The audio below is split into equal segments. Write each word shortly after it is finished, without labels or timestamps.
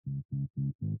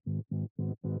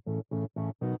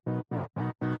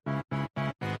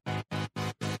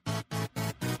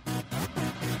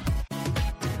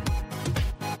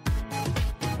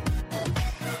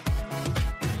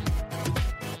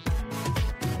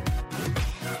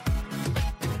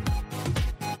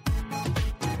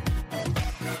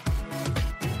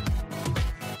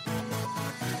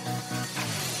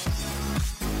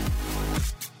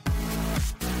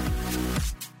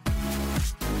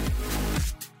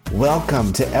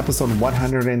Welcome to episode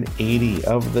 180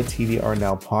 of the TDR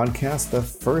Now podcast, the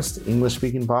first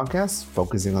English-speaking podcast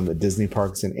focusing on the Disney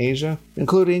parks in Asia,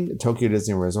 including Tokyo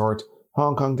Disney Resort,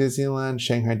 Hong Kong Disneyland,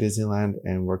 Shanghai Disneyland,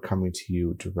 and we're coming to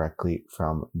you directly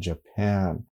from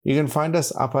Japan. You can find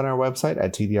us up on our website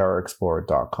at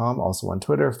tdrexplorer.com, also on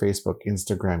Twitter, Facebook,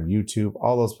 Instagram, YouTube,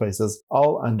 all those places,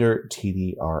 all under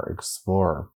TDR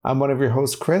Explorer. I'm one of your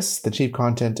hosts, Chris, the chief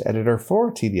content editor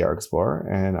for TDR Explorer,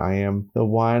 and I am the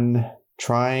one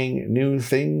trying new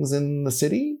things in the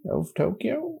city of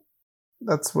Tokyo.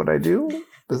 That's what I do.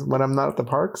 When I'm not at the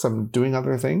parks, I'm doing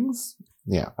other things.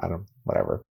 Yeah,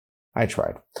 whatever. I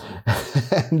tried.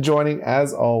 And joining,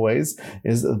 as always,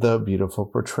 is the beautiful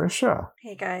Patricia.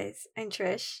 Hey guys, I'm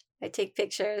Trish. I take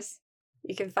pictures.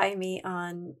 You can find me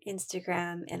on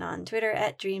Instagram and on Twitter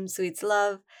at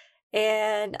DreamSweetsLove.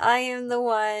 And I am the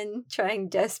one trying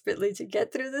desperately to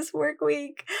get through this work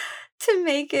week to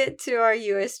make it to our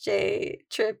USJ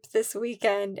trip this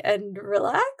weekend and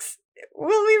relax.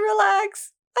 Will we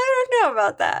relax? I don't know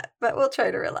about that, but we'll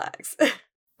try to relax.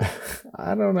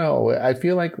 I don't know. I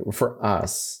feel like for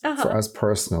us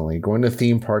personally, going to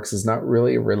theme parks is not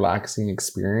really a relaxing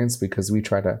experience because we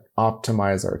try to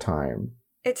optimize our time.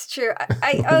 It's true.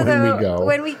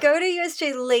 When we go to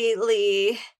USJ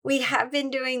lately, we have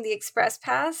been doing the Express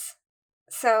Pass.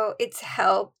 So it's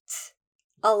helped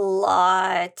a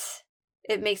lot.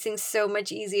 It makes things so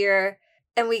much easier.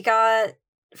 And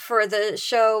for the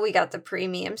show, we got the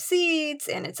premium seats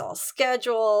and it's all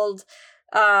scheduled.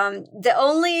 The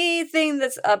only thing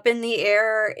that's up in the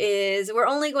air is we're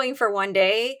only going for one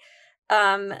day.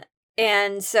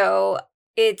 And so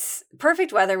it's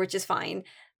perfect weather, which is fine.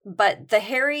 But the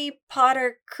Harry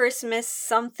Potter Christmas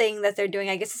something that they're doing,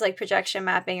 I guess it's like projection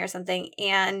mapping or something.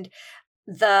 And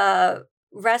the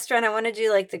restaurant, I want to do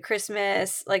like the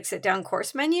Christmas, like sit down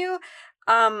course menu.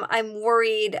 I'm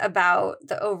worried about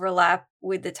the overlap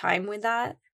with the time with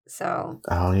that. So.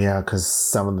 Oh yeah. 'Cause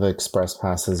some of the express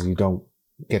passes, you don't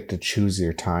get to choose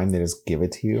your time. They just give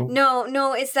it to you.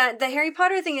 No, it's that the Harry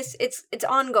Potter thing is it's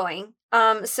ongoing.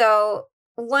 So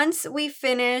once we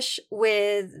finish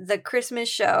with the Christmas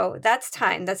show, that's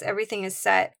everything is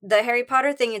set. The Harry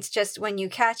Potter thing, it's just when you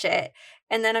catch it.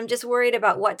 And then I'm just worried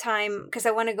about what time, because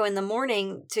I want to go in the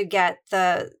morning to get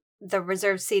the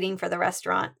reserved seating for the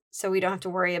restaurant. So we don't have to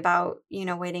worry about,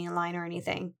 waiting in line or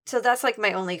anything. So that's like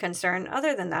my only concern.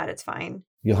 Other than that, it's fine.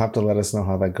 You'll have to let us know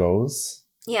how that goes.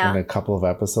 Yeah. In a couple of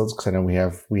episodes, because I know we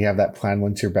have that plan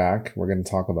once you're back. We're going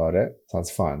to talk about it. Sounds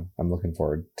fun. I'm looking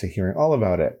forward to hearing all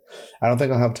about it. I don't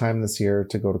think I'll have time this year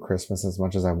to go to Christmas as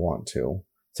much as I want to.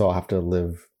 So I'll have to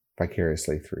live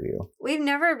vicariously through you. We've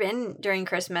never been during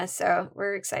Christmas, so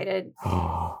we're excited.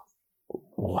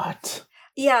 What?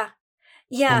 Yeah.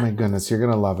 Oh my goodness, you're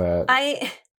going to love it.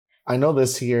 I know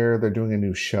this year they're doing a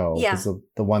new show. Yeah.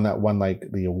 The one that won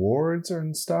like the awards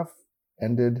and stuff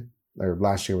ended. Or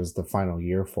last year was the final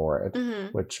year for it,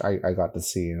 which I got to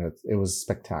see, and it was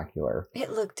spectacular.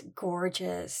 It looked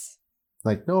gorgeous.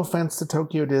 Like, no offense to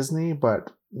Tokyo Disney,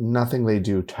 but nothing they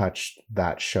do touched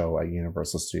that show at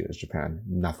Universal Studios Japan.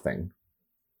 Nothing.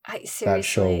 Seriously, that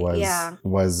show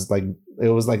was like, it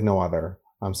was like no other.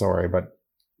 I'm sorry, but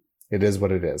it is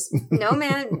what it is. No,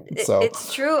 man,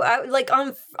 it's true.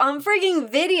 On freaking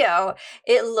video,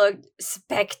 it looked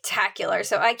spectacular.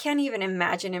 So I can't even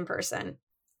imagine in person.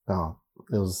 Oh,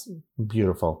 it was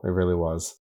beautiful. It really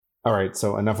was. All right.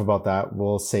 So enough about that.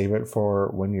 We'll save it for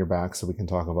when you're back so we can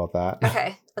talk about that.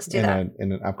 Okay. Let's do that.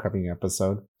 In an upcoming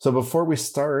episode. So before we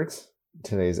start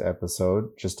today's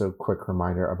episode, just a quick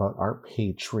reminder about our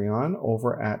Patreon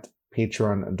over at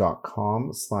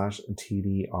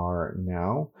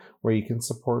patreon.com/TDRnow, where you can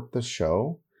support the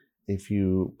show. If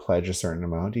you pledge a certain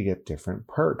amount, you get different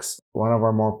perks. One of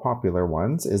our more popular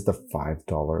ones is the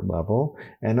 $5 level.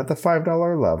 And at the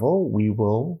 $5 level, we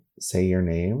will say your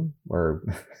name or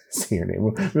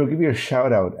We'll give you a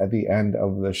shout out at the end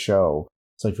of the show.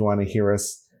 So if you want to hear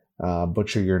us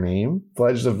butcher your name,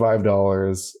 pledge the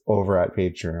 $5 over at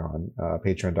Patreon,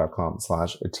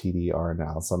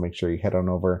 patreon.com/TDRnow. So make sure you head on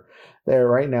over there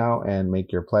right now and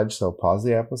make your pledge. So pause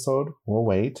the episode, we'll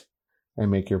wait,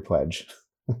 and make your pledge.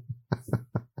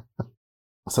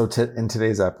 So in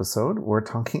today's episode, we're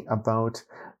talking about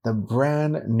the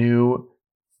brand new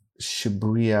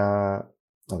Shibuya.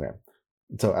 Okay.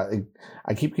 So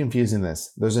I keep confusing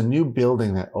this. There's a new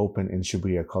building that opened in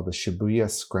Shibuya called the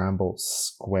Shibuya Scramble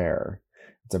Square.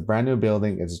 It's a brand new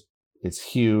building. It's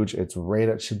huge. It's right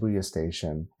at Shibuya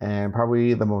Station. And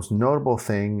probably the most notable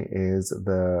thing is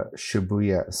the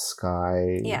Shibuya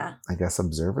Sky, I guess,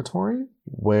 Observatory,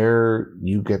 where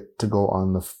you get to go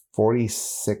on the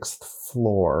 46th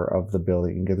floor of the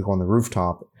building. You get to go on the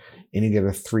rooftop and you get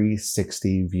a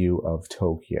 360 view of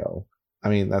Tokyo. I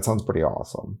mean, that sounds pretty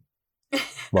awesome.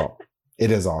 Well, it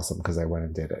is awesome because I went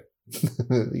and did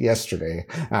it yesterday.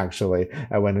 Actually,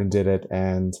 I went and did it.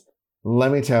 And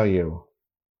let me tell you,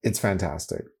 it's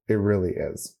fantastic. It really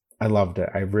is. I loved it.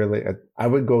 I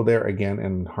would go there again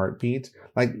in heartbeat.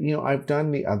 Like, I've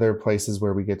done the other places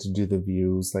where we get to do the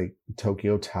views, like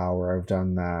Tokyo Tower. I've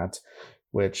done that,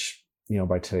 which,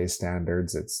 by today's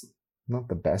standards, it's not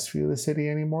the best view of the city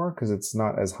anymore because it's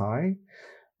not as high.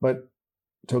 But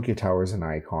Tokyo Tower is an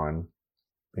icon.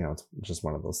 It's just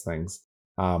one of those things.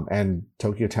 And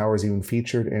Tokyo Tower is even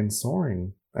featured in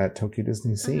Soaring at Tokyo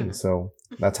Disney Sea. Mm-hmm. So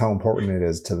that's how important it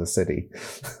is to the city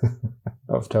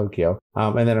of Tokyo.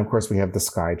 And then, of course, we have the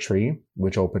Sky Tree,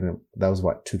 which opened, that was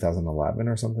 2011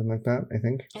 or something like that, I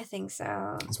think. I think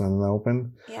so. That's when it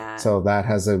opened. Yeah. So that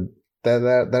has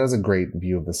that has a great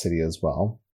view of the city as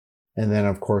well. And then,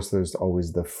 of course, there's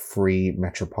always the free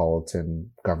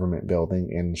Metropolitan Government building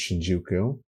in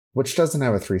Shinjuku, which doesn't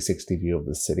have a 360 view of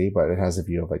the city, but it has a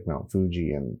view of like Mount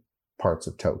Fuji and parts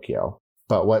of Tokyo.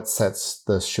 But what sets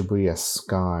the Shibuya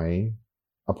Sky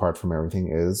apart from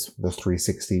everything is the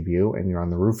 360 view, and you're on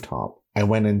the rooftop. I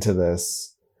went into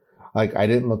this, like, I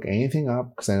didn't look anything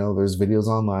up because I know there's videos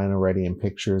online already and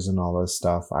pictures and all this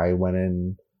stuff. I went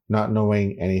in not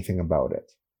knowing anything about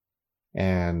it.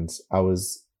 And I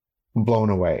was blown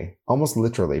away, almost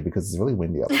literally, because it's really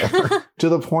windy up there. To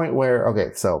the point where,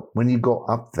 okay, so when you go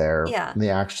up there, they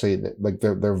actually, like,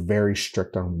 they're very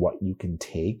strict on what you can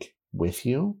take with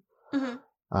you.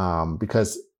 Mm-hmm.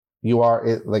 Because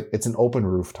it's an open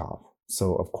rooftop.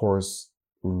 So of course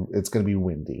it's going to be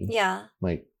windy. Yeah.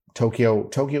 Like Tokyo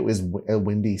is a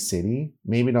windy city,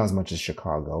 maybe not as much as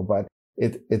Chicago, but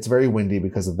it's very windy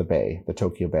because of the bay, the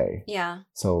Tokyo Bay. Yeah.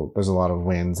 So there's a lot of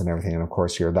winds and everything. And of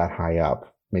course you're that high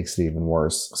up, makes it even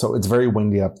worse. So it's very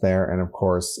windy up there. And of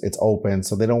course it's open.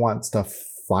 So they don't want stuff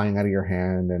flying out of your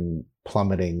hand and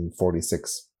plummeting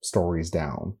 46 stories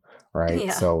down. Right.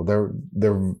 Yeah. So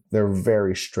they're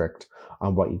very strict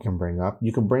on what you can bring up.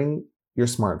 You can bring your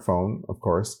smartphone, of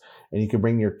course, and you can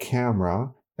bring your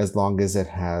camera as long as it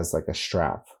has like a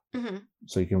strap. Mm-hmm.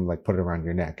 So you can like put it around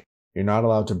your neck. You're not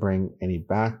allowed to bring any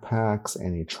backpacks,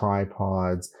 any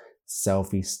tripods,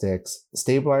 selfie sticks.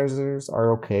 Stabilizers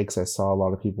are okay because I saw a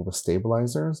lot of people with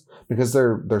stabilizers because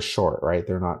they're short, right?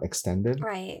 They're not extended.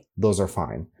 Right. Those are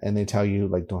fine. And they tell you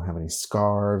like don't have any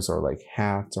scarves or like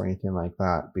hats or anything like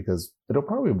that because it'll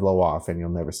probably blow off and you'll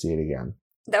never see it again.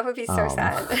 That would be so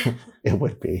sad. It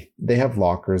would be. They have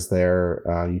lockers there.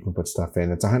 You can put stuff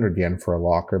in. It's 100 yen for a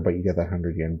locker, but you get that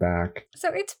 100 yen back. So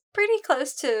it's pretty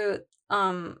close to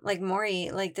like Mori,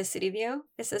 like the city view.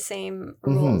 It's the same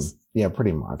rules. Mm-hmm. Yeah,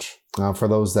 pretty much. For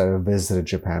those that have visited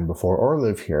Japan before or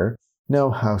live here,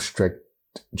 know how strict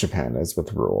Japan is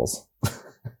with rules.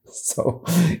 So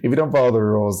if you don't follow the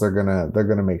rules, they're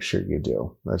gonna make sure you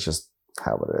do. That's just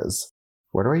how it is.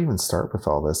 Where do I even start with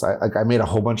all this? I made a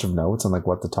whole bunch of notes on like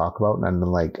what to talk about, and then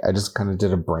like I just kind of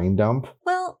did a brain dump.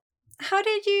 Well, how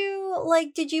did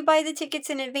you buy the tickets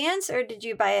in advance or did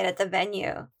you buy it at the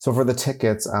venue? So for the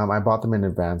tickets, I bought them in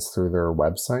advance through their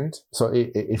website. So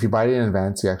if you buy it in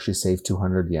advance, you actually save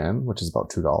 200 yen, which is about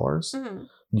 $2. Mm-hmm.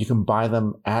 You can buy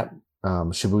them at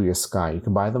Shibuya Sky. You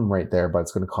can buy them right there, but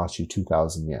it's going to cost you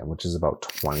 2,000 yen, which is about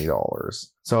 $20.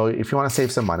 So if you want to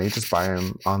save some money, just buy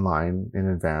them online in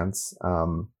advance.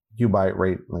 You buy it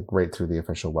right through the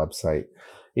official website.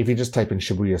 If you just type in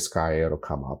Shibuya Sky, it'll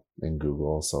come up in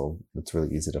Google. So it's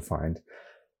really easy to find.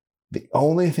 The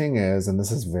only thing is, and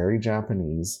this is very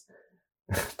Japanese,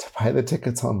 to buy the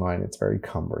tickets online, it's very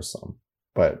cumbersome.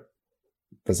 But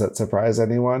does that surprise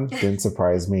anyone? Didn't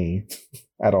surprise me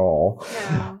at all.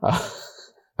 No.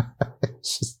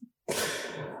 It's just,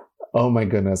 oh my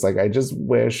goodness. Like, I just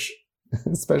wish,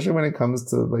 especially when it comes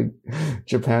to like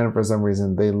Japan, for some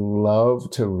reason, they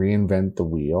love to reinvent the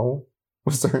wheel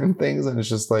with certain things. And it's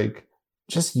just like,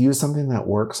 just use something that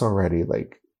works already.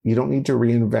 Like, you don't need to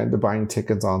reinvent the buying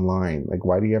tickets online. Like,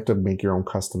 why do you have to make your own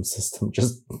custom system?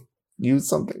 Just use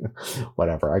something.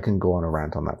 Whatever. I can go on a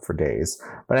rant on that for days.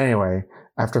 But anyway,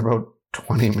 after about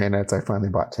 20 minutes, I finally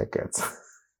bought tickets.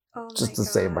 Oh just to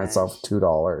save myself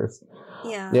 $2.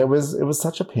 Yeah. It was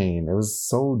such a pain. It was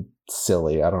so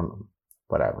silly. I don't know.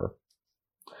 Whatever.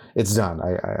 It's done.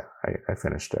 I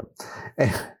finished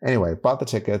it. Anyway, bought the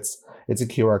tickets. It's a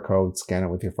QR code. Scan it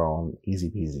with your phone. Easy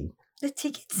peasy. The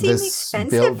tickets seem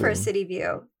expensive for City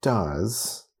View.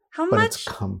 Does. How but much? It's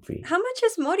comfy. How much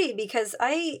is Mori? Because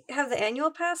I have the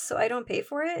annual pass, so I don't pay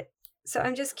for it. So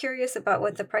I'm just curious about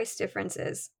what the price difference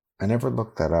is. I never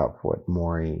looked that up. What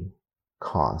Mori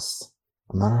costs?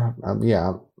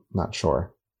 I'm not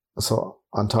sure. So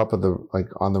on top of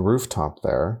on the rooftop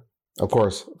there, of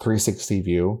course, 360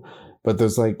 view, but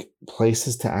there's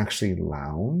places to actually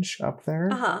lounge up there,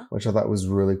 which I thought was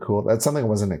really cool. That's something I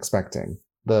wasn't expecting.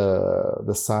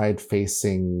 The side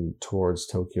facing towards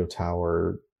Tokyo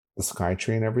Tower, the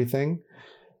Skytree and everything,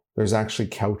 there's actually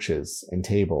couches and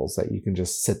tables that you can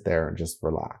just sit there and just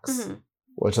relax,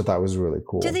 which I thought was really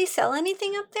cool. Do they sell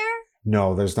anything up there?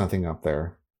 No, there's nothing up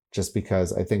there. Just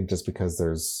because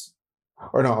there's...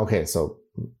 Or no, okay, so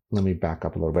let me back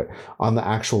up a little bit. On the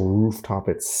actual rooftop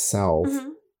itself,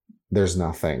 there's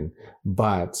nothing.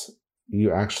 But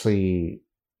you actually,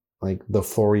 the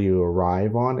floor you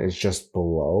arrive on is just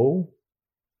below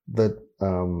the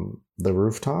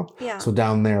rooftop. Yeah. So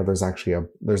down there, there's actually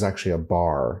a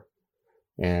bar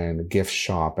and a gift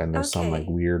shop, and there's some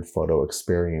weird photo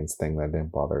experience thing that I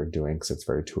didn't bother doing because it's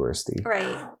very touristy.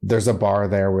 Right. There's a bar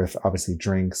there with obviously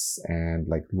drinks and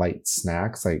light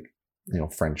snacks,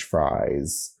 French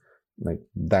fries,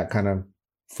 that kind of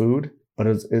food. But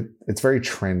it's very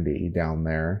trendy down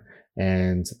there.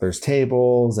 And there's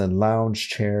tables and lounge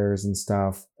chairs and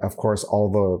stuff. Of course,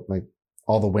 all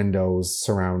the windows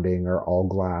surrounding are all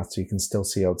glass, so you can still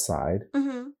see outside.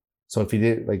 So if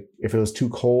if it was too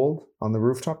cold on the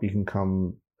rooftop, you can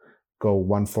go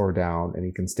one floor down and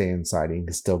you can stay inside and you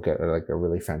can still get a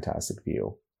really fantastic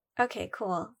view. Okay,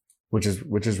 cool. Which is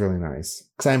really nice.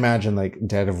 Because I imagine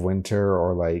dead of winter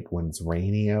or when it's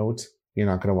rainy out, you're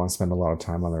not going to want to spend a lot of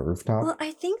time on the rooftop. Well,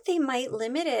 I think they might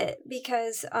limit it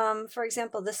because, for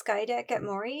example, the sky deck at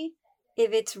Mori,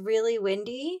 if it's really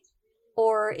windy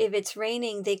or if it's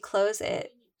raining, they close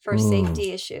it for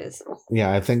safety issues.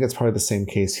 Yeah, I think it's probably the same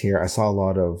case here. I saw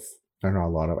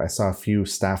I saw a few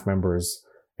staff members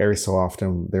every so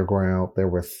often. They're going out there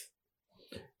with,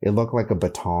 it looked like a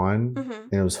baton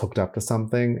and it was hooked up to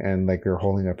something and they're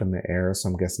holding up in the air. So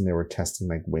I'm guessing they were testing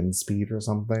wind speed or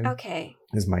something. Okay.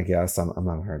 Is my guess. I'm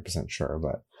not 100% sure,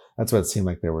 but that's what it seemed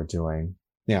like they were doing.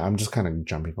 Yeah, I'm just kind of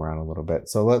jumping around a little bit.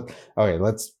 So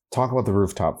let's talk about the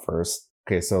rooftop first.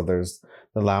 Okay, so there's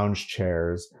the lounge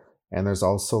chairs and there's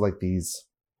also these.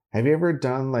 Have you ever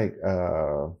done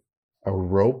a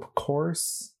rope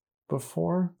course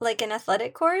before? Like an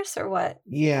athletic course or what?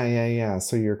 Yeah.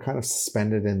 So you're kind of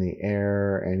suspended in the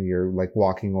air and you're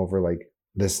walking over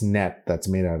this net that's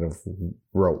made out of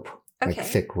rope,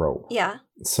 thick rope. Yeah.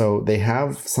 So they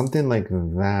have something like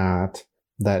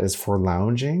that is for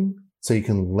lounging. So you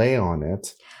can lay on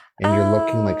it and you're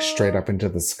looking straight up into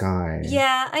the sky.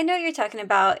 Yeah, I know what you're talking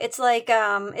about. It's like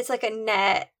a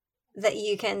net that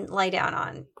you can lie down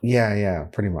on. Yeah,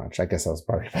 pretty much. I guess that was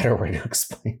probably a better way to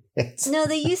explain it. No,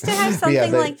 they used to have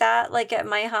something like that, at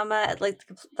Maihama at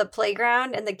the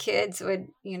playground, and the kids would,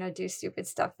 do stupid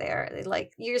stuff there. They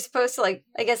you're supposed to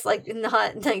I guess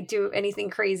not do anything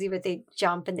crazy, but they'd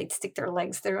jump and they'd stick their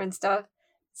legs through and stuff.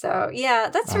 So yeah,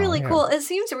 that's really cool. It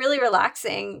seems really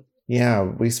relaxing. Yeah,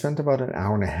 we spent about an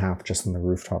hour and a half just on the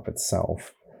rooftop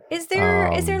itself. Is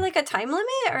there a time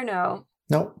limit or no?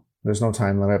 Nope. There's no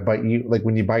time limit, but you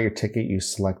when you buy your ticket, you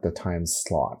select the time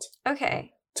slot.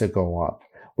 Okay. To go up,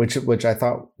 which I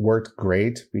thought worked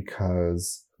great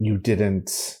because you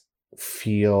didn't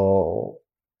feel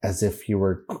as if you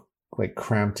were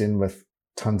cramped in with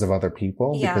tons of other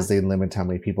people because they limit how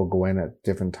many people go in at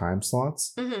different time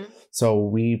slots.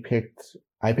 So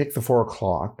I picked the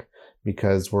 4:00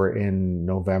 because we're in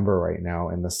November right now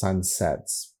and the sun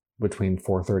sets between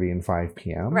 4:30 and 5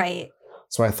 p.m. Right.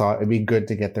 So I thought it'd be good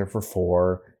to get there for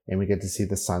 4 and we get to see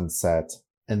the sunset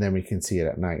and then we can see it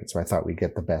at night. So I thought we'd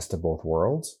get the best of both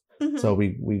worlds. So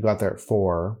we got there at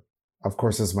 4. Of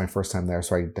course, this is my first time there,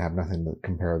 so I have nothing to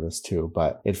compare this to,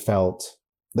 but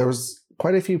there was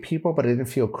quite a few people, but it didn't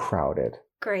feel crowded.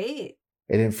 Great.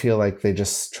 It didn't feel like they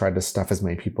just tried to stuff as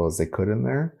many people as they could in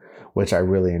there, which I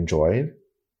really enjoyed.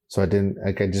 So it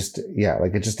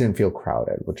just didn't feel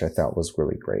crowded, which I thought was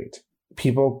really great.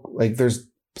 People, there's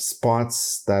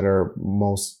spots that are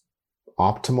most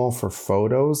optimal for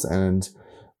photos, and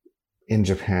in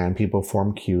Japan people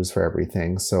form queues for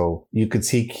everything, so you could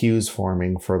see queues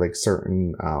forming for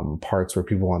certain parts where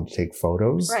people want to take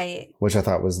photos, right? Which I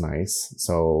thought was nice.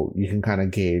 So you can kind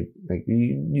of gauge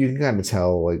you can kind of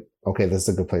tell okay, this is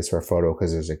a good place for a photo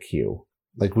because there's a queue.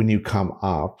 like when you come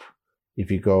up,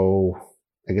 if you go,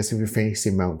 I guess if you're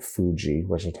facing Mount Fuji,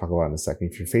 which I'll talk about in a second,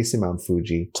 if you're facing Mount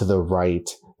Fuji, to the right,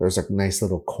 there's a nice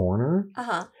little corner.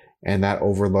 And that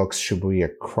overlooks Shibuya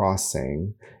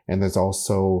Crossing. And there's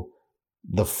also,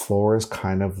 the floor is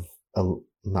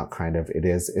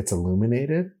it's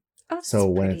illuminated. So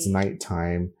when it's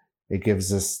nighttime, it gives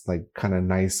this like kind of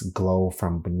nice glow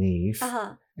from beneath.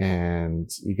 And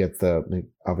you get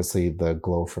obviously the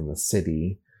glow from the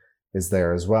city is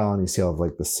there as well. And you see all of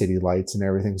like the city lights and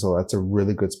everything. So that's a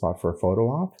really good spot for a photo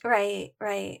op. Right.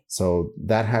 So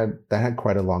that had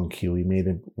quite a long queue.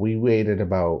 We waited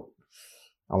about,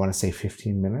 I want to say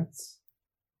 15 minutes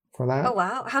for that. Oh,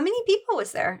 wow. How many people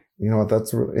was there? You know what?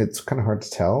 It's kind of hard to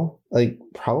tell. Like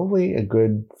probably a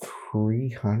good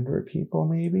 300 people,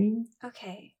 maybe.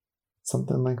 Okay.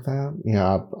 Something like that.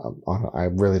 Yeah, I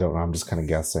really don't know. I'm just kind of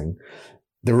guessing.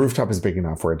 The rooftop is big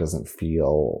enough where it doesn't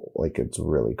feel like it's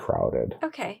really crowded.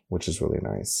 Okay. Which is really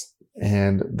nice.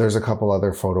 And there's a couple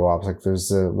other photo ops. Like there's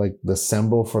the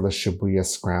symbol for the Shibuya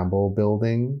Scramble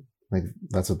building. Like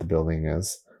that's what the building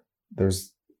is.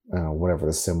 There's whatever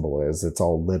the symbol is. It's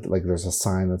all lit. Like there's a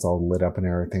sign that's all lit up and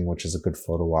everything, which is a good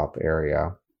photo op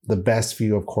area. The best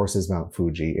view, of course, is Mount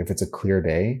Fuji. If it's a clear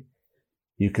day,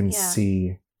 you can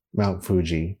see Mount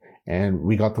Fuji. And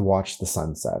we got to watch the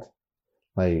sunset.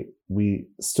 Like we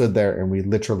stood there and we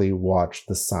literally watched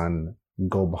the sun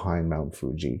go behind Mount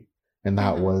Fuji. And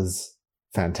that was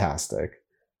fantastic.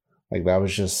 Like that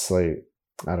was just like,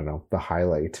 I don't know, the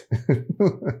highlight.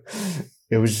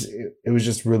 It was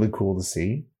just really cool to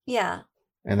see. Yeah.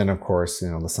 And then of course,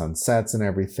 the sun sets and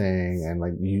everything. And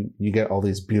like you get all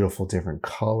these beautiful different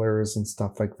colors and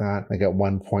stuff like that. Like at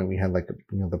one point we had like,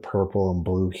 the purple and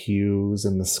blue hues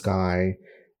in the sky.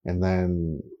 And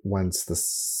then once the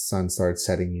sun started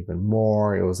setting even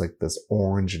more, it was like this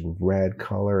orange and red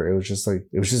color. It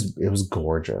was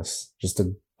gorgeous. Just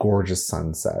a gorgeous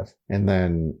sunset. And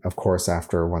then of course,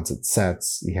 once it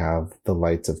sets, you have the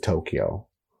lights of Tokyo,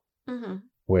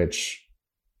 which,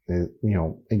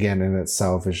 again, in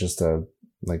itself is just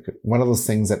one of those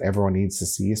things that everyone needs to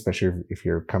see, especially if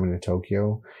you're coming to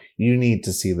Tokyo. You need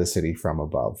to see the city from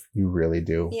above. You really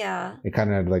do. Yeah. It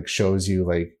kind of like shows you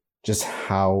like just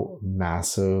how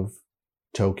massive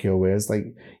Tokyo is.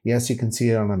 Like, yes, you can see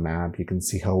it on a map. You can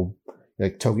see how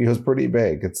like Tokyo is pretty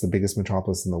big. It's the biggest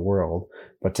metropolis in the world.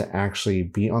 But to actually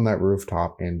be on that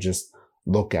rooftop and just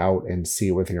look out and see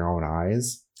it with your own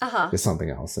eyes is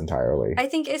something else entirely. I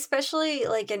think especially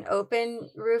like an open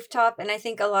rooftop, and I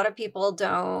think a lot of people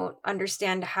don't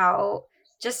understand how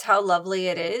lovely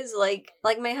it is. Like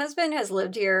my husband has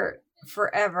lived here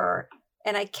forever,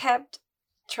 and I kept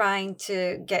trying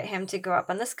to get him to go up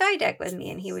on the sky deck with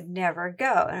me, and he would never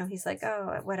go. And he's like,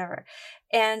 oh, whatever.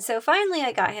 And so finally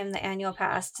I got him the annual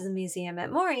pass to the museum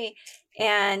at Mori,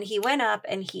 and he went up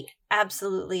and he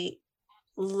absolutely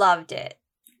loved it.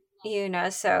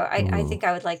 So I think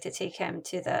I would like to take him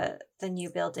to the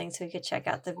new building so he could check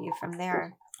out the view from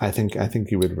there. I think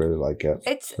you would really like it.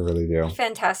 I really do.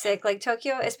 Fantastic. Like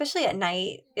Tokyo, especially at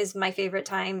night, is my favorite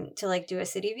time to like do a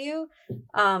city view.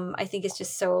 I think it's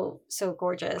just so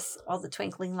gorgeous. All the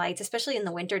twinkling lights, especially in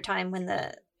the wintertime when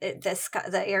the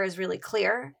air is really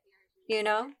clear.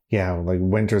 Yeah, like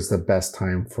winter's the best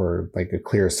time for like a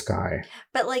clear sky.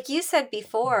 But like you said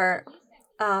before,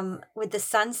 with the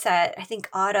sunset, I think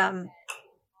autumn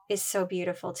is so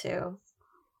beautiful too.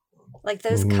 Like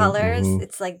those colors,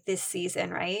 it's like this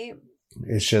season, right?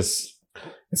 It's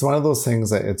one of those things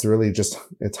that it's really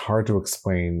it's hard to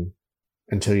explain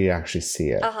until you actually see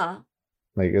it.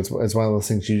 Like it's one of those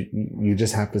things you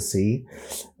just have to see.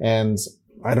 And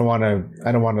I don't want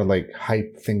to like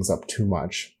hype things up too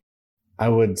much. I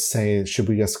would say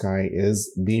Shibuya Sky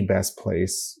is the best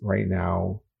place right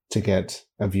now to get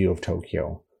a view of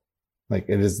Tokyo. Like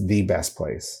it is the best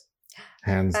place.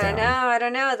 Hands down. I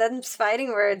don't know. That's fighting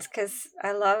words because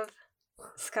I love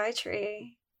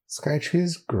Skytree. Skytree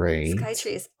is great.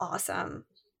 Skytree is awesome.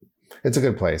 It's a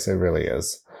good place. It really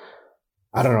is.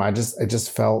 I don't know. I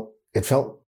just felt,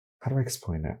 how do I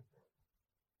explain it?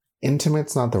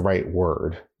 Intimate's not the right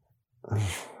word.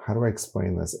 How do I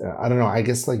explain this? I don't know. I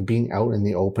guess like being out in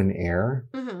the open air,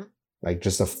 like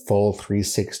just a full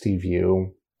 360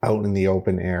 view out in the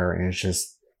open air. And it's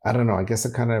just, I don't know. I guess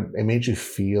it made you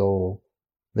feel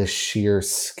the sheer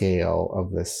scale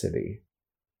of this city.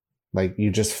 Like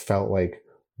you just felt like,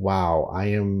 wow, I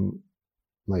am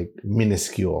like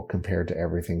minuscule compared to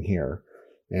everything here.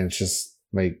 And it's just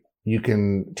like, you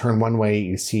can turn one way,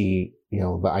 you see, the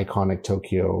iconic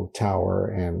Tokyo Tower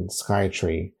and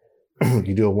Skytree.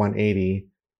 You do a 180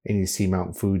 and you see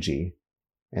Mount Fuji.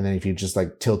 And then if you just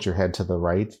like tilt your head to the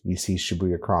right, you see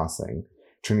Shibuya Crossing.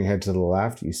 Turn your head to the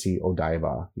left, you see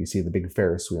Odaiba. You see the big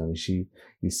Ferris wheel. And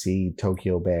you see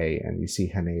Tokyo Bay, and you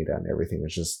see Haneda, and everything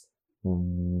is just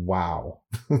wow.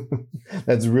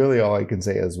 That's really all I can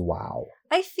say is wow.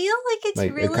 I feel like it's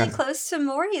really close to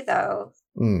Mori, though.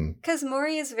 Because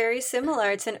Mori is very similar.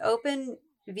 It's an open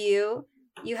view.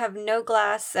 You have no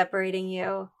glass separating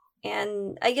you.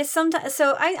 And I guess sometimes,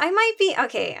 so I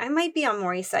might be on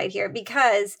Mori's side here,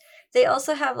 because they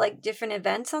also have like different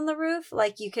events on the roof.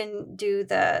 Like you can do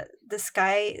the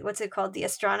sky, what's it called? The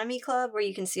astronomy club, where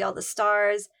you can see all the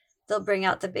stars. They'll bring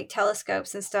out the big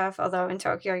telescopes and stuff. Although in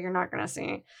Tokyo, you're not going to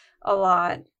see a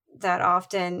lot that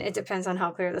often. It depends on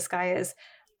how clear the sky is.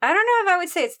 I don't know if I would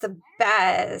say it's the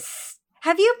best.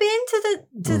 Have you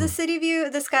been to the city view,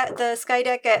 the sky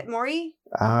deck at Mori?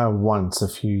 Once a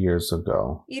few years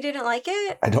ago. You didn't like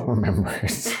it? I don't remember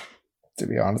it. To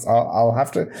be honest, I'll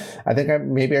have to. I think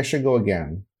maybe I should go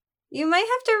again. You might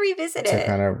have to revisit it to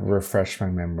kind of refresh my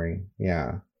memory.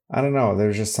 Yeah, I don't know.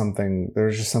 There's just something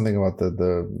about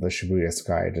the Shibuya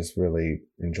sky. I just really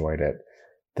enjoyed it.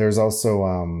 There's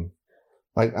also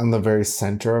like on the very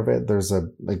center of it, there's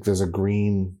a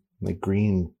green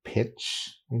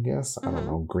pitch, I guess. I don't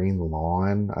know, green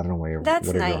lawn. I don't know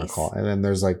whatever you want to call it. And then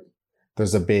there's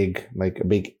a big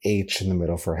H in the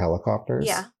middle for helicopters.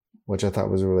 Yeah. Which I thought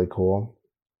was really cool.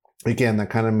 Again, that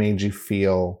kind of made you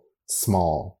feel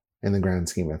small in the grand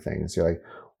scheme of things. You're like,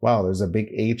 wow, there's a big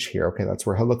H here. Okay, that's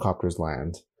where helicopters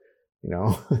land. You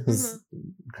know, it's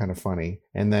kind of funny.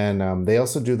 And then they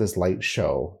also do this light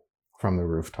show from the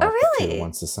rooftop. Oh, really?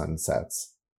 Once the sun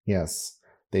sets. Yes.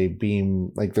 They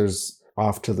beam, like there's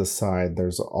off to the side,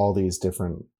 there's all these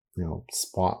different,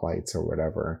 spotlights or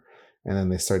whatever. And then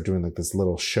they start doing like this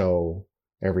little show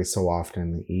every so often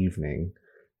in the evening.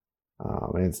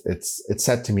 And it's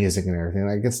set to music and everything.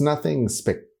 Like it's nothing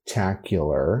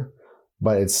spectacular,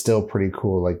 but it's still pretty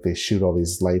cool. Like they shoot all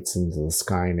these lights into the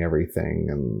sky and everything.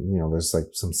 And, there's like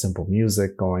some simple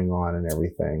music going on and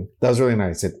everything. That was really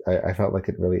nice. I felt like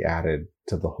it really added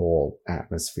to the whole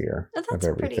atmosphere of everything.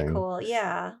 That's pretty cool.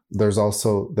 Yeah. There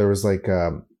was like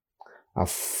a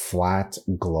flat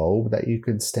globe that you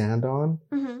could stand on,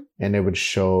 and it would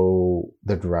show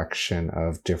the direction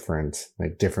of different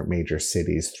major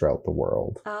cities throughout the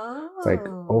world. Oh. It's like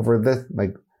over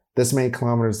this many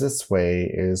kilometers this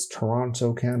way is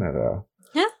Toronto, Canada.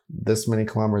 Yeah. This many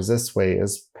kilometers this way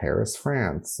is Paris,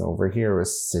 France. Over here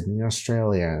is Sydney,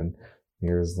 Australia, and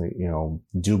here's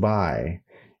Dubai.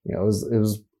 It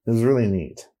was really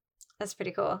neat. That's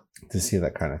pretty cool to see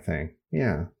that kind of thing.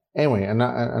 Yeah. Anyway,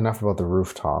 enough about the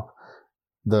rooftop.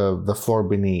 The floor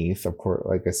beneath, of course,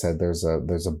 like I said, there's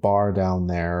a bar down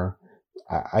there.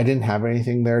 I didn't have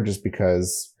anything there just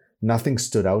because nothing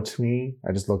stood out to me.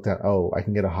 I just looked at, I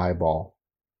can get a highball.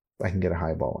 I can get a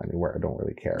highball anywhere. I don't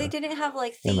really care. They didn't have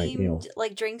like themed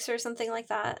like drinks or something like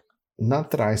that?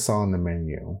 Not that I saw on the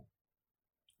menu.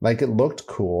 Like it looked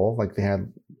cool. Like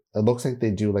it looks like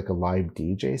they do like a live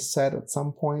DJ set at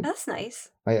some point. That's nice.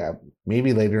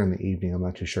 Maybe later in the evening. I'm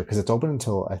not too sure because it's open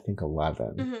until I think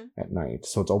 11 at night.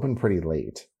 So it's open pretty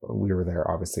late. We were there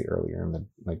obviously earlier in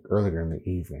the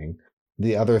evening.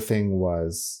 The other thing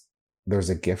was there's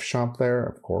a gift shop there,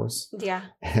 of course. Yeah.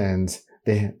 And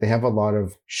they have a lot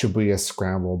of Shibuya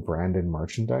Scramble branded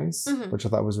merchandise, which I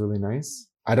thought was really nice.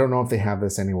 I don't know if they have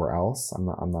this anywhere else. I'm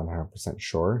not 100%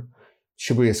 sure.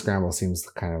 Shibuya Scramble seems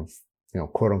kind of,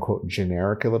 quote unquote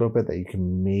generic a little bit that you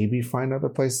can maybe find other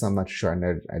places. I'm not sure.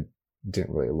 I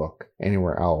didn't really look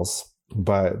anywhere else,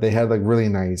 but they had like really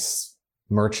nice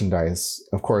merchandise.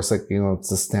 Of course, like, it's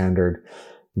the standard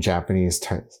Japanese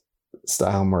type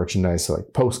style merchandise. So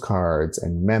like postcards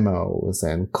and memos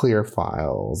and clear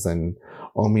files and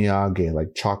omiyage,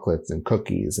 like chocolates and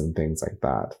cookies and things like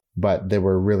that. But they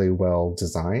were really well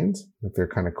designed. Like they're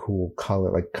kind of cool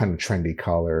color, like kind of trendy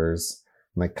colors.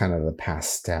 Like kind of the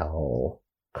pastel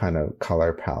kind of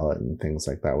color palette and things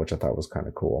like that, which I thought was kind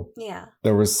of cool. Yeah.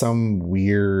 There was some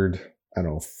weird,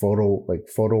 photo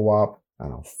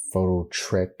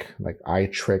trick, like eye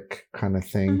trick kind of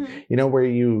thing. Where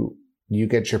you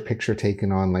get your picture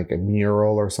taken on like a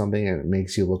mural or something and it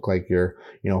makes you look like you're,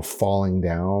 falling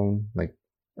down, like,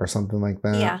 or something like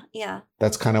that. Yeah. Yeah.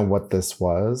 That's kind of what this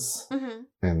was.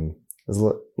 And it was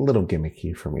a little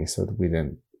gimmicky for me. So I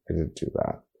didn't do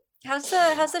that. How's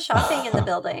the shopping in the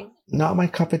building? Not my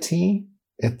cup of tea.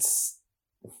 It's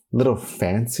a little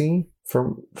fancy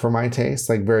for my taste,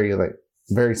 like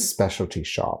very specialty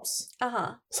shops.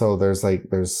 So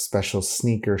there's special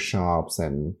sneaker shops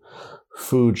and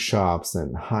food shops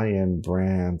and high-end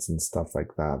brands and stuff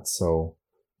like that. So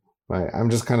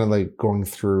I'm just kind of like going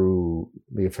through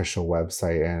the official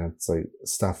website and it's like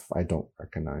stuff I don't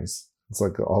recognize. It's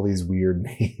like all these weird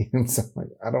names. I'm like,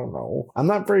 I don't know. I'm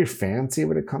not very fancy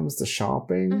when it comes to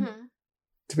shopping,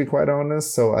 to be quite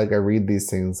honest. So like I read these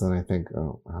things and I think,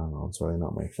 oh, I don't know, it's really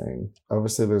not my thing.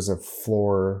 Obviously, there's a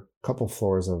couple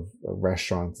floors of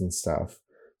restaurants and stuff.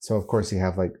 So of course you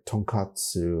have like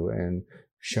tonkatsu and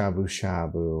shabu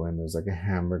shabu, and there's like a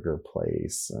hamburger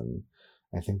place, and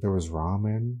I think there was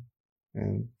ramen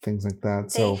and things like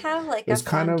that. They have like a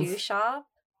fondue shop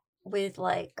with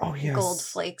like gold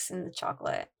flakes in the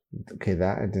chocolate. Okay,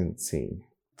 that I didn't see.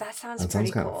 That sounds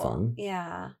pretty cool. Kind of fun.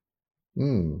 Yeah.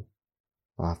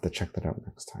 I'll have to check that out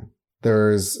next time.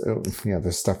 There's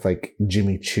stuff like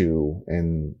Jimmy Choo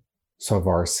and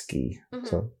Swarovski.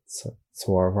 So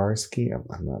Swarovski.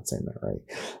 I'm not saying that right.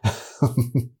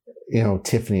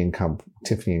 Tiffany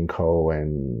and Co.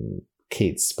 and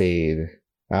Kate Spade.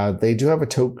 They do have a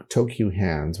Tokyu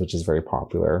Hands, which is very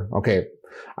popular. Okay,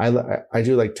 I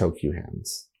do like Tokyu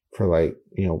Hands for like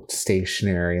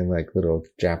stationery and like little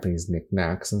Japanese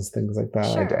knickknacks and things like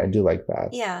that. Sure. I do like that.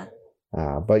 Yeah.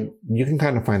 But you can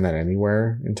kind of find that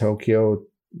anywhere in Tokyo.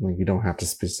 Like you don't have to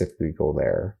specifically go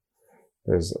there.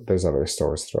 There's other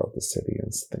stores throughout the city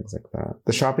and things like that.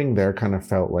 The shopping there kind of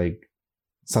felt like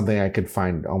something I could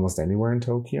find almost anywhere in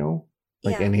Tokyo.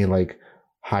 Like any like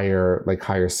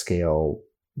higher scale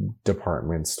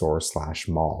department store /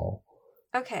 mall.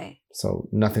 Okay. So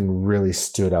nothing really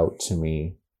stood out to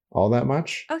me all that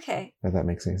much. Okay. If that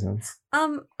makes any sense.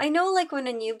 I know like when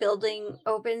a new building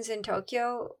opens in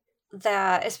Tokyo,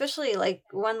 that especially like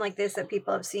one like this that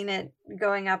people have seen it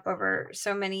going up over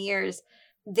so many years,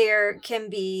 there can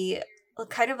be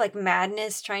kind of like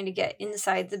madness trying to get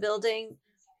inside the building.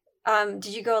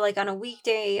 Did you go like on a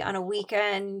weekday, on a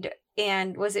weekend,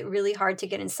 and was it really hard to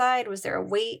get inside? Was there a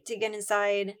wait to get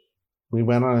inside? We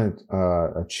went on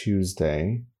a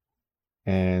Tuesday,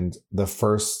 and I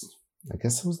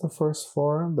guess it was the first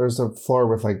floor. There's a floor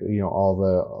with like all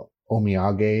the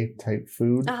omiyage type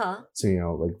food. So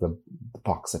like the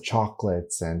box of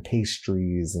chocolates and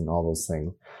pastries and all those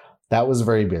things. That was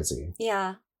very busy.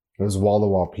 Yeah. It was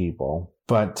wall-to-wall people.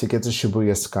 But to get to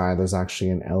Shibuya Sky, there's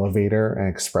actually an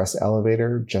express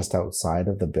elevator just outside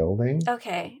of the building.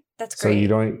 Okay, that's great. So you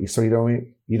don't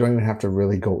even have to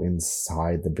really go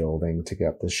inside the building to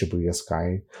get the Shibuya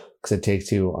Sky, because it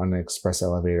takes you on an express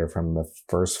elevator from the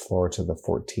first floor to the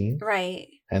 14th. Right.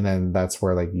 And then that's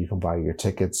where like you can buy your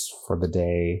tickets for the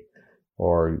day,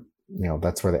 or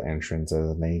that's where the entrance is,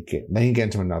 and then you get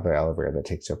into another elevator that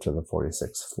takes you up to the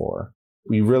 46th floor.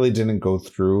 We really didn't go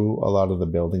through a lot of the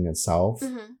building itself.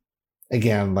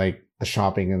 Again, like the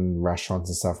shopping and restaurants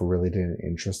and stuff really didn't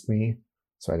interest me,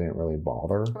 so I didn't really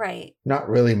bother. Right. Not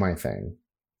really my thing.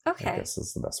 Okay. I guess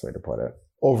is the best way to put it.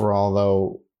 Overall,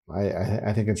 though,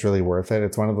 I think it's really worth it.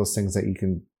 It's one of those things that you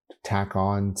can tack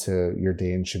on to your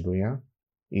day in Shibuya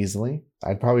easily.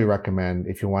 I'd probably recommend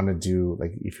if you want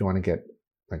to get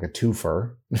like a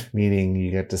twofer, meaning you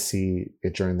get to see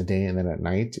it during the day and then at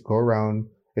night, go around.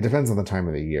 It depends on the time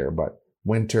of the year, but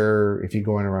winter, if you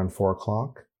go in around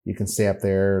 4:00, you can stay up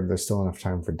there. There's still enough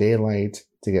time for daylight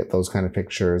to get those kind of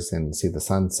pictures and see the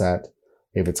sunset.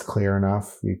 If it's clear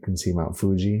enough, you can see Mount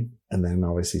Fuji, and then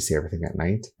obviously see everything at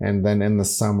night. And then in the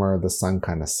summer, the sun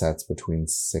kind of sets between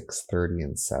 6:30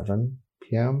 and 7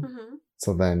 p.m.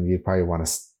 So then you'd probably want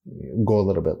to go a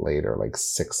little bit later, like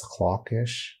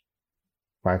 6:00-ish,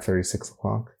 5:30,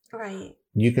 6:00. Right.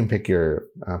 You can pick your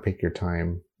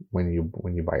time when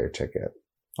you buy your ticket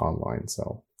online.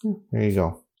 So there you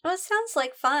go. Well, it sounds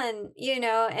like fun,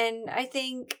 and I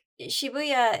think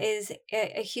Shibuya is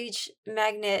a huge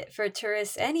magnet for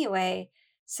tourists anyway.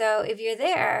 So if you're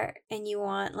there and you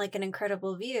want like an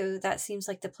incredible view, that seems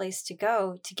like the place to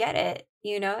go to get it.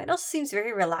 It also seems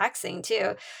very relaxing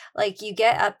too. Like you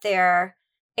get up there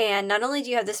and not only do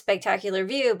you have this spectacular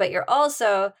view, but you're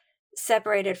also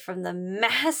separated from the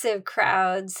massive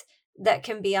crowds that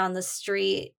can be on the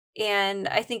street. And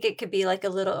I think it could be like a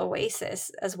little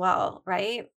oasis as well,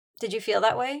 right? Did you feel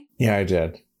that way? Yeah, I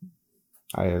did.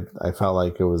 I felt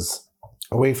like it was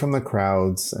away from the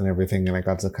crowds and everything, and I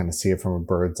got to kind of see it from a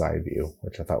bird's eye view,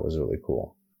 which I thought was really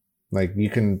cool. Like you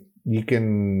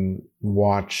can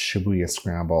watch Shibuya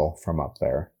scramble from up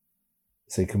there.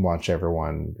 So you can watch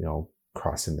everyone,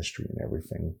 crossing the street and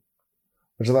everything,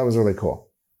 which I thought was really cool.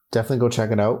 Definitely go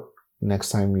check it out next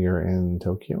time you're in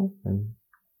Tokyo. And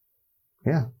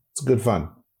yeah, it's good fun.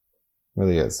 It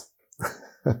really is.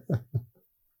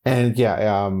 And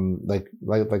yeah, like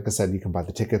I said, you can buy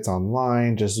the tickets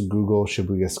online. Just Google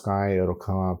Shibuya Sky. It'll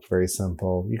come up. Very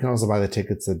simple. You can also buy the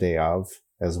tickets the day of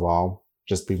as well.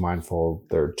 Just be mindful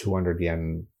they're 200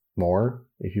 yen more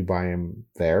if you buy them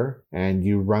there, and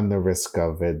you run the risk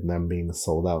of them being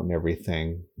sold out and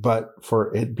everything. But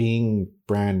for it being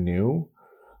brand new,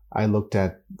 I looked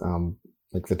at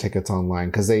like the tickets online,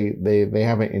 because they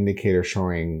have an indicator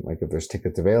showing like if there's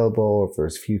tickets available, if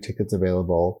there's few tickets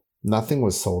available. Nothing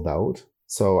was sold out,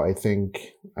 so I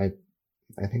think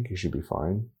you should be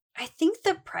fine. I think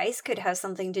the price could have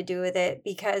something to do with it,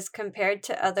 because compared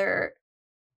to other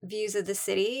views of the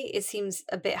city, it seems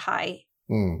a bit high.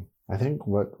 I think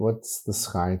what's the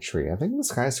Skytree? I think the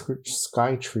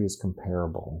Skytree is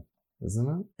comparable, isn't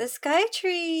it? The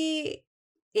Skytree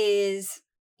is,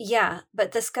 yeah,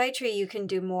 but the Skytree you can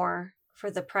do more for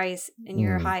the price, and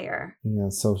you're higher. Yeah,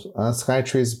 so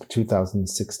Skytree is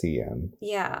 2,060 yen.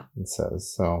 Yeah. It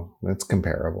says, so it's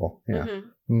comparable. Yeah.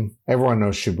 Everyone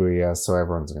knows Shibuya, so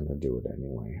everyone's going to do it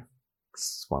anyway.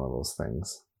 It's one of those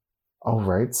things. All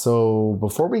right, so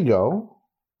before we go,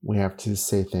 we have to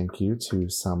say thank you to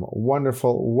some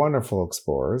wonderful, wonderful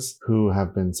explorers who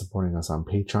have been supporting us on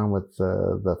Patreon with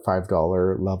the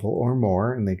 $5 level or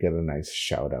more, and they get a nice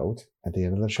shout out at the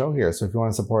end of the show here. So if you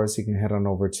want to support us, you can head on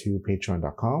over to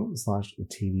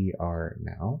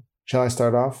patreon.com/TDRnow. Shall I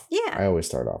start off? Yeah. I always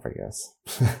start off, I guess.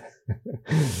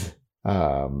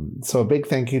 So a big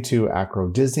thank you to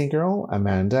Acro Disney Girl,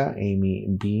 Amanda, Amy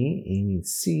B, Amy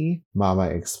C, Mama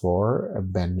Explorer,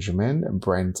 Benjamin,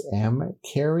 Brent M,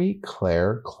 Carrie,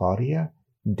 Claire, Claudia,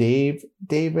 Dave,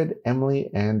 David, Emily,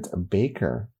 and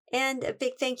Baker. And a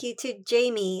big thank you to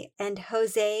Jamie and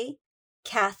Jose,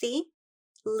 Kathy,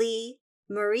 Lee,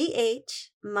 Marie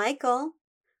H, Michael,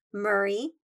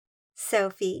 Murray,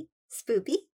 Sophie,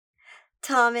 Spoopy,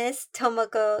 Thomas,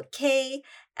 Tomoko, Kay,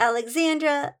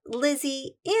 Alexandra,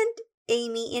 Lizzie, and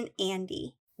Amy and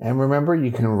Andy. And remember,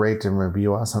 you can rate and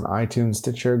review us on iTunes,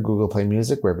 Stitcher, Google Play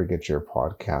Music, wherever you get your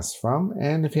podcasts from.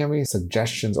 And if you have any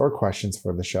suggestions or questions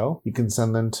for the show, you can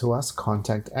send them to us,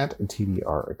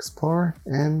 contact@TDR Explorer.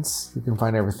 And you can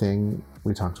find everything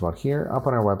we talked about here up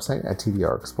on our website at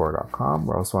tdrexplorer.com.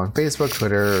 We're also on Facebook,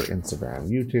 Twitter, Instagram,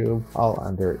 YouTube, all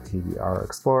under TDR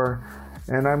Explorer.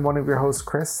 And I'm one of your hosts,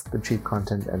 Chris, the chief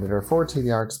content editor for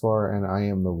TDR Explorer, and I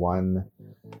am the one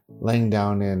laying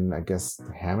down in, I guess,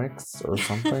 hammocks or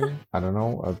something. I don't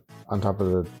know, on top of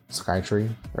the Skytree.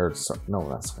 No,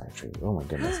 not Skytree. Oh my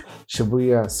goodness.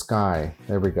 Shibuya Sky.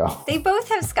 There we go. They both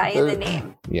have Sky in the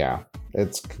name. Yeah,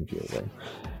 it's confusing.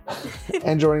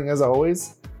 And joining as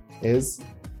always is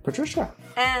Patricia.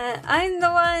 I'm the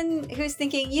one who's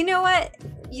thinking, you know what?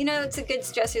 It's a good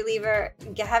stress reliever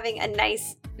having a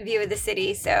nice view of the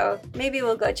city, so maybe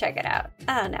we'll go check it out.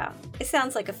 I don't know. It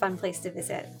sounds like a fun place to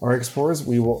visit. All right, explorers,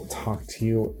 we will talk to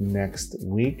you next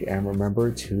week, and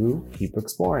remember to keep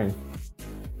exploring.